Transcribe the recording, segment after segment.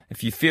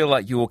If you feel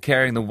like you're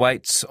carrying the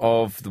weights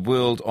of the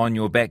world on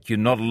your back, you're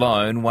not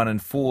alone. 1 in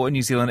 4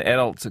 New Zealand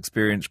adults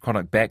experience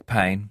chronic back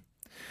pain.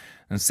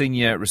 And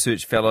Senior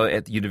Research Fellow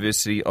at the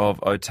University of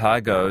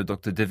Otago,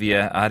 Dr.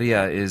 Divya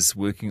Adhia, is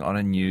working on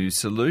a new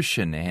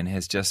solution and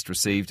has just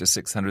received a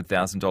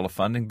 $600,000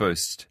 funding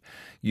boost.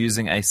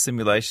 Using a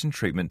simulation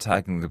treatment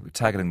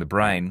targeting the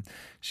brain,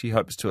 she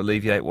hopes to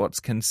alleviate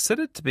what's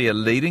considered to be a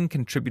leading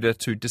contributor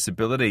to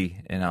disability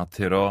in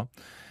Aotearoa.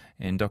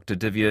 And Dr.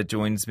 Divya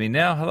joins me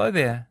now. Hello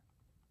there.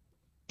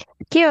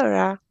 Kia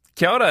ora.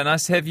 Kia ora,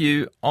 nice to have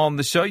you on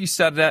the show. You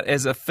started out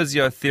as a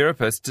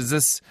physiotherapist. Does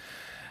this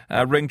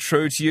ring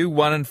true to you?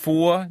 1 in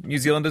 4 New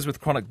Zealanders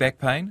with chronic back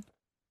pain?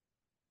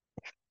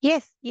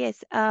 Yes.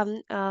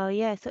 So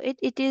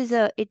it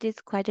is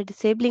quite a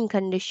disabling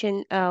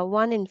condition.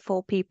 1 in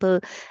 4 people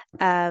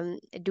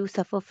do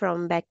suffer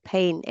from back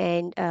pain,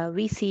 and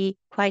we see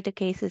quite a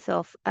cases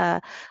of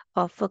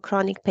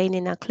chronic pain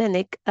in our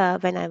clinic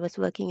when I was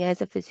working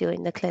as a physio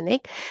in the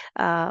clinic.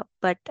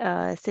 But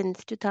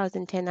since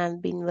 2010,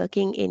 I've been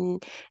working in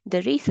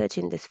the research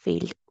in this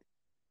field.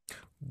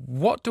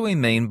 What do we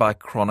mean by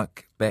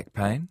chronic back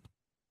pain?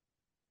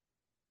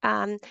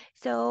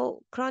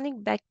 So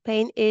chronic back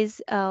pain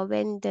is what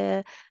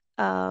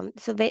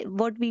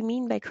we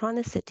mean by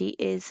chronicity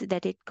is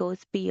that it goes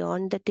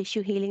beyond the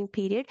tissue healing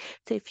period.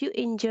 So if you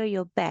injure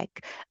your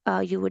back,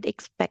 you would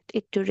expect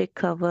it to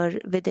recover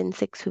within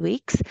 6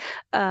 weeks.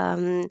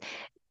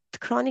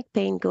 Chronic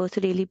pain goes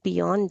really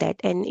beyond that,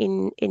 and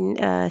in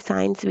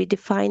science we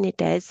define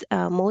it as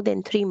more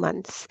than 3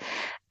 months.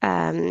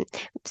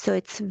 So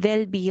it's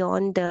well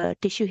beyond the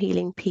tissue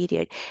healing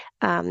period.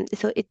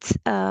 So it's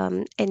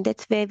and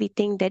that's where we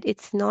think that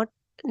it's no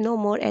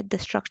more at the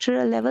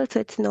structural level. So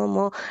it's no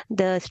more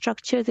the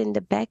structures in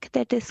the back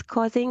that is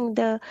causing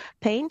the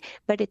pain,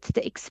 but it's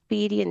the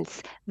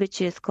experience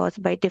which is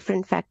caused by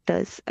different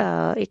factors.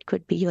 It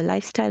could be your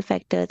lifestyle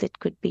factors, it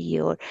could be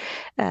your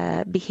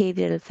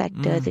behavioral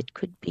factors, it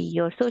could be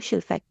your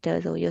social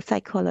factors or your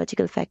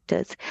psychological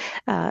factors.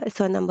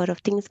 So a number of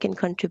things can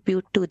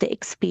contribute to the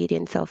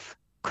experience of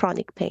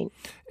chronic pain.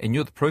 And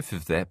you're the proof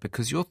of that,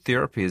 because your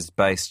therapy is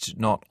based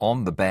not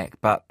on the back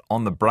but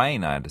on the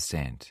brain, I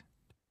understand.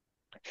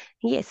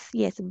 Yes.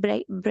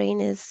 Brain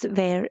is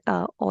where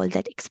all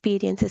that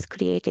experience is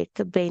created.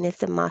 The brain is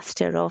the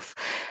master of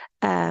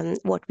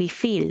what we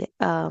feel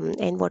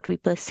and what we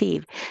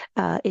perceive.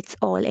 It's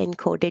all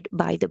encoded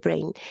by the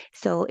brain.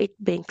 So it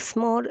makes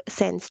more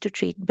sense to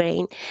treat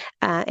brain.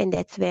 And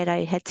that's where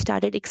I had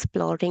started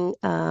exploring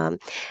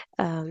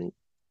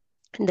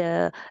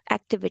the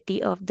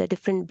activity of the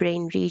different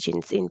brain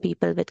regions in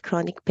people with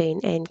chronic pain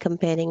and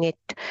comparing it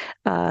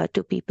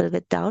to people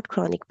without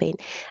chronic pain.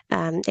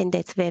 And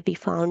that's where we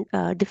found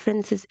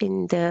differences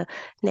in the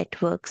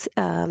networks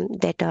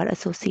that are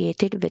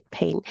associated with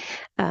pain.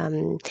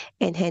 And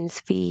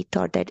hence we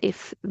thought that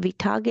if we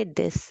target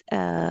this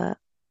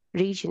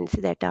regions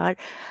that are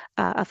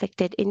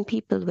affected in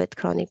people with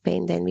chronic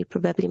pain, then we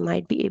probably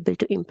might be able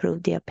to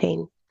improve their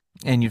pain.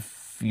 And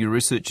your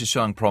research is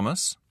showing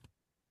promise?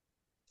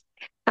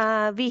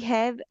 We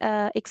have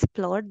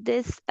explored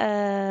this. We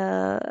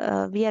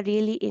are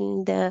really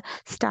in the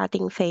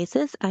starting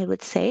phases, I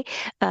would say.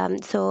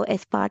 So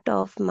as part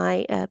of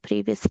my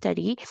previous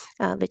study,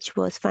 which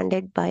was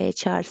funded by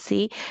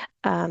HRC,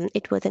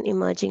 it was an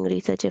emerging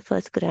researcher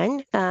first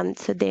grant.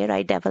 So there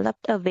I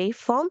developed a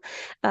waveform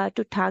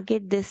to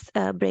target this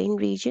brain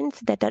regions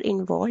that are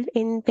involved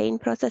in pain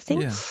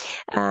processing. Yeah.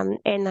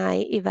 And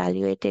I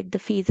evaluated the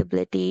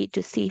feasibility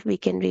to see if we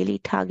can really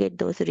target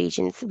those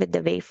regions with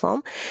the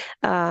waveform,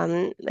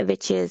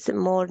 which is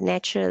more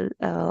natural,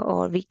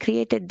 or we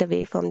created the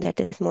waveform that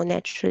is more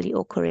naturally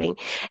occurring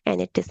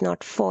and it is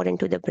not foreign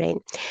to the brain.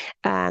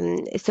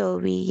 So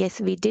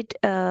we did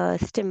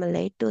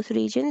stimulate those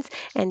regions,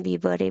 and we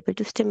were able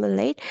to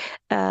stimulate.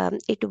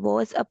 It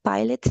was a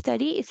pilot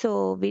study,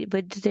 so we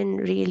didn't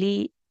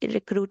really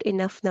recruit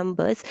enough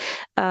numbers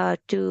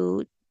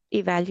to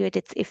evaluate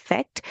its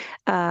effect,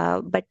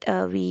 but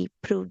we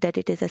proved that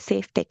it is a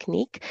safe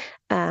technique.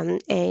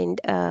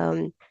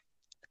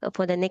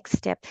 For the next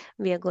step,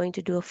 we are going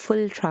to do a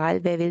full trial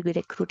where we'll be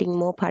recruiting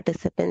more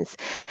participants,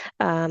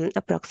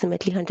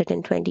 approximately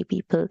 120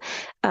 people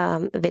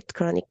with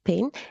chronic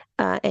pain,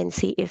 and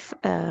see if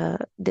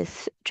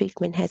this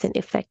treatment has an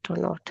effect or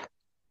not.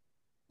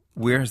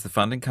 Where has the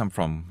funding come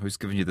from? Who's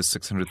given you the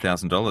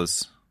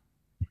 $600,000?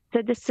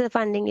 So this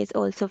funding is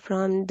also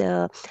from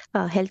the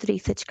Health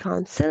Research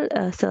Council,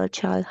 Sir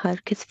Charles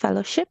Harkis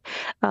Fellowship,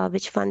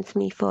 which funds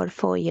me for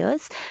 4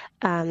 years.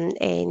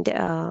 And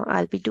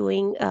I'll be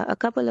doing a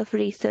couple of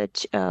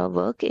research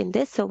work in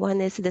this. So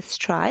one is this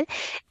trial,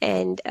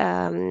 and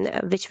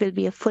which will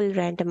be a full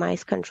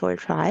randomized control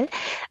trial,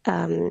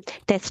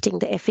 testing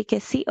the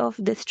efficacy of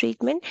this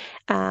treatment,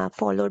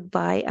 followed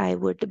by I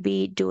would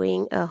be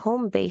doing a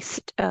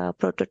home-based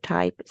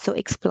prototype. So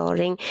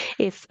exploring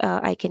if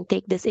I can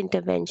take this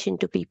intervention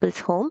to people's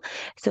home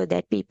so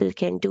that people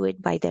can do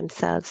it by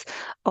themselves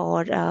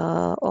or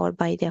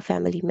by their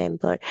family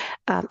member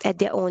at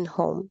their own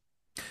home.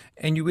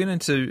 And you went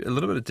into a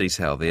little bit of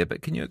detail there,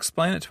 but can you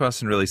explain it to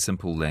us in really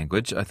simple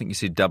language? I think you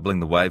said doubling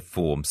the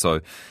waveform.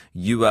 So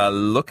you are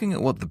looking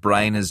at what the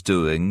brain is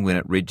doing when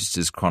it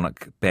registers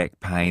chronic back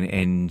pain,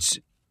 and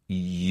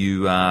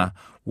you are,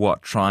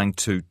 trying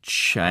to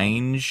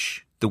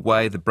change the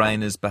way the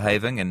brain is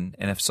behaving? And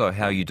if so,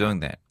 how are you doing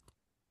that?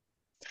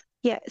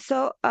 Yeah,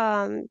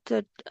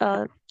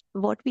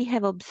 what we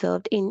have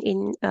observed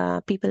in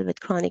people with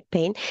chronic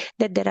pain,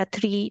 that there are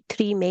three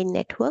main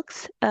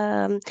networks.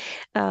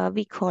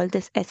 We call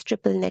this S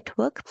triple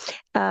network.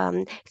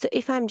 So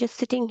if I'm just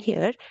sitting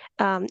here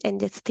and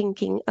just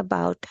thinking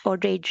about or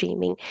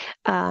daydreaming,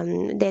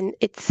 then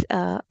it's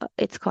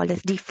called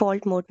as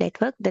default mode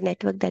network, the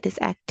network that is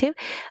active.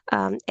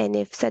 And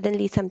if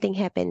suddenly something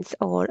happens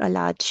or a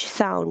large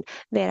sound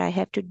where I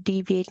have to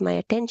deviate my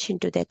attention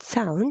to that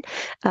sound,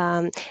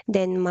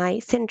 then my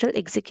central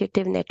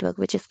executive network,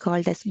 which is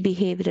called as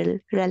behavioral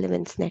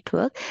relevance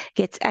network,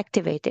 gets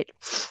activated.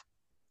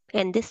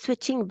 And this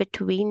switching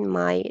between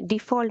my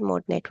default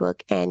mode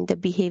network and the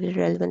behavioral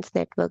relevance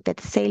network,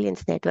 that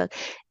salience network,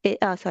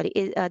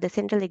 the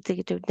central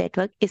executive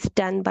network, is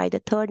done by the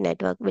third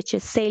network, which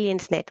is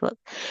salience network.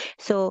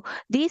 So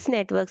these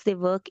networks, they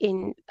work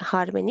in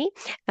harmony.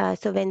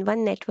 So when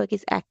one network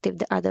is active,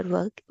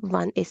 the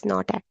one is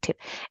not active.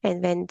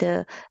 And when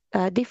the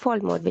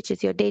default mode, which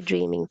is your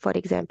daydreaming, for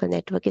example,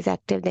 network is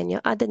active, then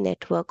your other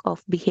network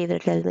of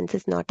behavioral relevance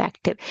is not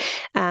active.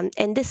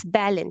 And this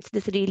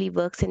really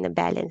works in a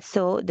balance.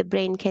 So the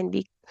brain can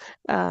be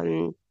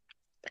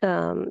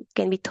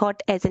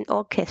thought as an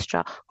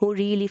orchestra who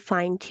really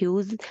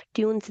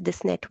tunes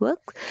this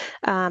network.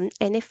 And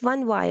if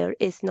one wire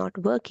is not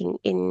working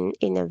in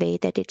a way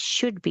that it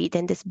should be,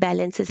 then this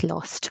balance is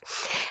lost.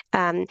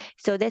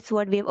 So that's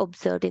what we've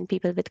observed in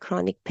people with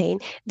chronic pain,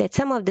 that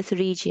some of these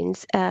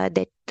regions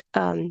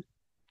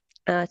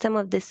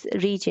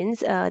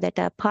that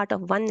are part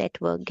of one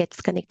network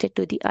gets connected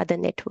to the other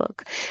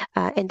network,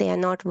 and they are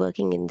not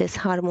working in this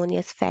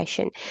harmonious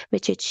fashion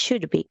which it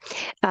should be.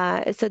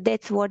 So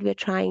that's what we're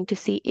trying to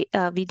see.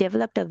 We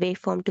developed a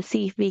waveform to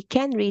see if we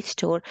can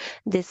restore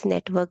this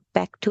network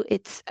back to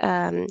its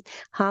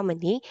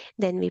harmony.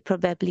 Then we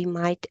probably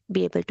might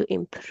be able to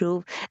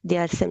improve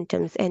their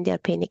symptoms and their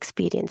pain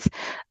experience.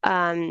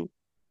 So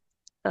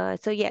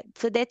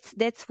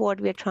that's what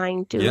we're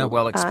trying Yeah, to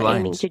well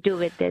aiming explained. to do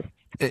with this.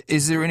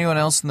 Is there anyone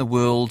else in the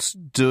world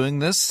doing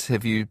this?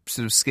 Have you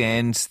sort of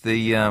scanned the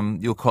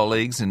your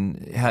colleagues,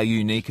 and how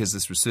unique is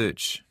this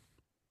research?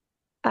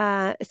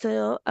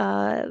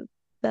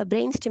 The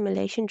brain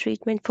stimulation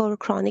treatment for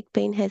chronic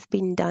pain has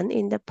been done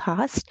in the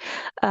past,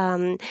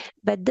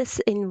 but this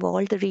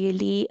involved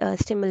really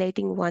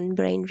stimulating one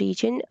brain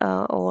region,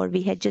 or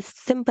we had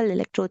just simple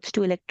electrodes,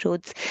 two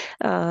electrodes,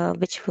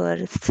 which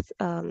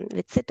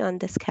sit on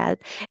the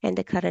scalp, and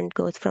the current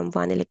goes from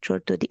one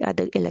electrode to the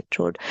other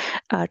electrode,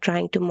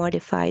 trying to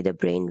modify the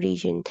brain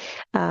region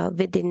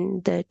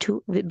between the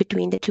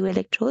two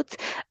electrodes.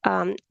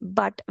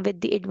 But with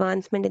the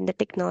advancement in the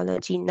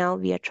technology, now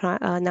we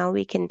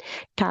can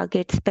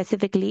target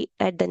specifically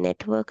at the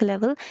network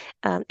level,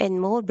 and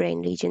more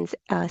brain regions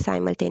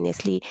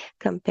simultaneously,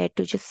 compared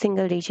to just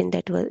single region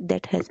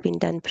that has been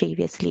done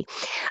previously.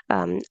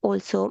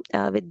 Also,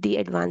 with the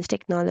advanced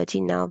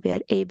technology, now we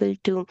are able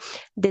to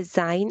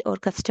design or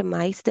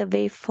customize the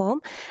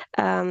waveform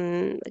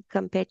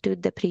compared to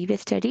the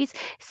previous studies.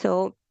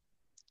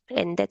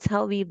 And that's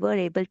how we were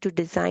able to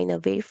design a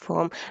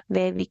waveform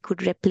where we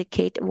could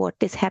replicate what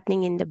is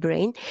happening in the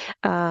brain,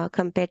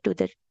 compared to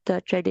the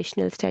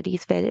traditional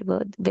studies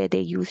where they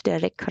use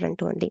direct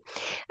current only.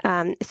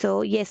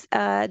 So yes,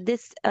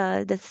 this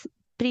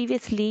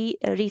previously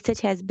research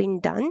has been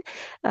done,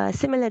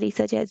 similar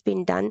research has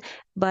been done,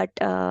 but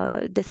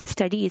the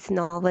study is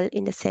novel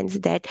in the sense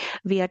that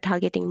we are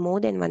targeting more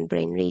than one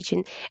brain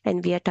region,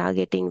 and we are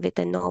targeting with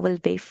a novel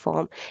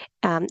waveform,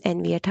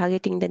 and we are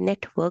targeting the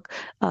network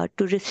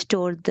to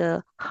restore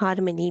the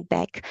harmony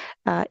back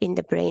in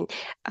the brain.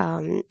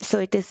 So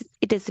it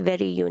is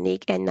very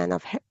unique, and none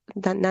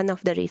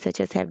of the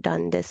researchers have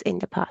done this in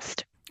the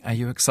past. Are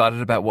you excited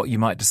about what you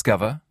might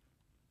discover?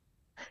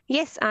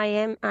 Yes, I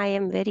am. I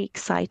am very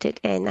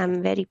excited, and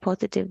I'm very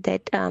positive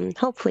that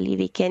hopefully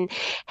we can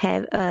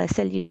have a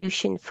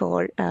solution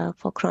for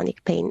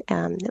chronic pain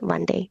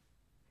one day.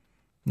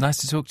 Nice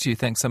to talk to you.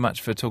 Thanks so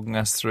much for talking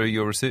us through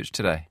your research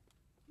today.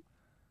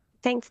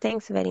 Thanks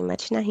very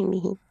much,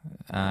 Nahimihi.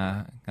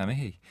 Ngā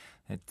mihi.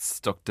 It's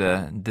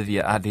Dr.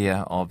 Divya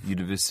Adhia of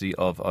University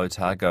of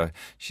Otago.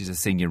 She's a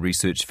senior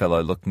research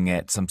fellow looking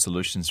at some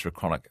solutions for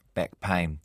chronic back pain.